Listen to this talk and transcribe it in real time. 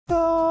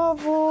The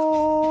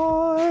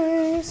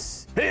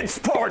Voice. It's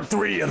part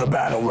 3 of the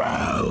battle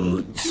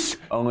rounds.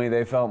 Only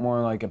they felt more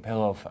like a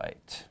pillow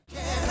fight.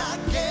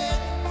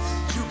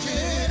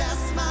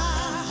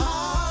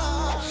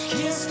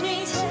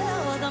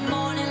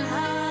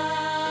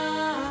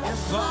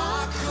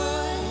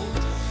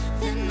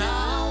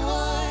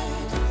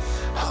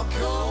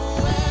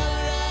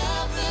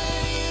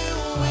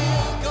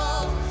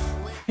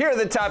 Here are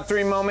the top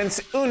 3 moments.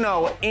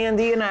 Uno,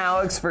 Andi and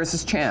Alex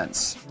versus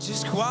Chance.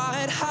 Just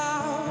quiet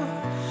how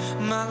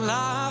my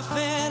life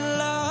and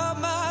love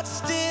might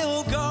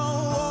still go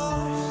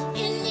on.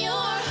 In your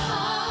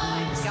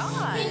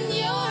heart, in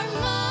your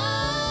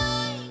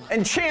mind.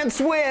 And Chance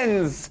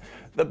wins.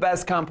 The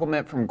best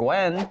compliment from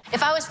Gwen.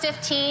 If I was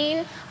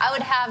 15, I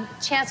would have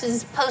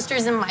Chance's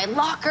posters in my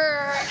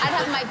locker. I'd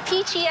have my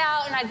peachy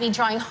out and I'd be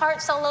drawing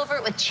hearts all over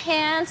it with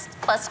Chance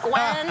plus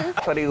Gwen.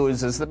 But he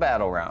loses the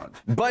battle round.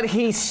 But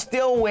he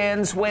still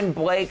wins when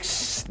Blake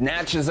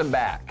snatches him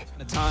back.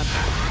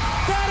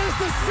 That is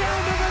the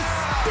sound of a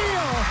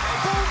steal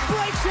from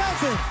Blake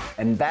Shelton.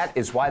 And that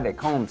is why they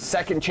call him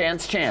Second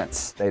Chance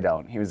Chance. They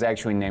don't. He was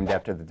actually named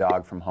after the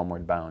dog from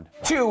Homeward Bound.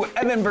 2,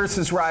 Evan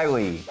versus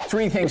Riley.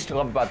 3 things to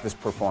love about this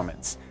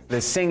performance.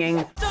 The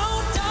singing.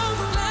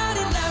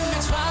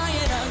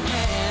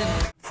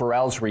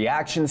 Pharrell's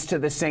reactions to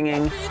the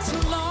singing.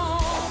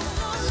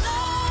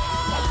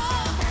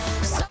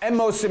 And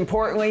most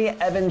importantly,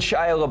 Evan's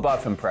Shia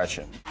LaBeouf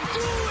impression.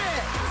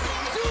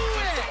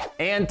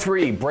 And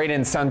 3,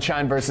 Braiden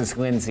Sunshine versus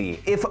Lyndsey,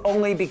 if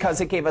only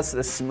because it gave us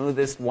the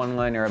smoothest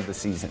one-liner of the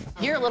season.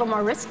 You're a little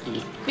more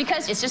risky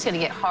because it's just gonna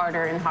get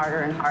harder and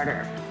harder and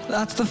harder.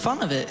 That's the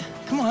fun of it.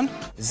 Come on.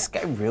 Is this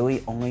guy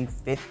really only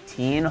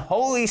 15?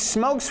 Holy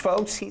smokes,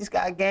 folks, he's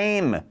got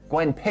game.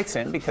 Gwen picks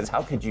him because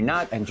how could you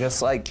not? And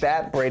just like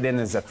that,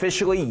 Braiden is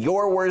officially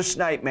your worst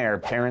nightmare,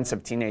 parents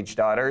of teenage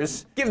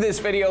daughters. Give this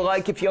video a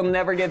like if you'll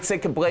never get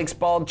sick of Blake's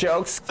bald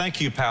jokes. Thank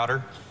you,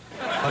 Powder.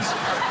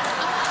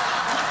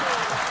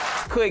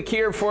 Click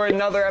here for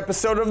another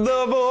episode of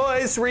The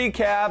Voice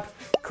Recap.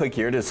 Click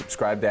here to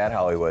subscribe to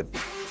Hollywood.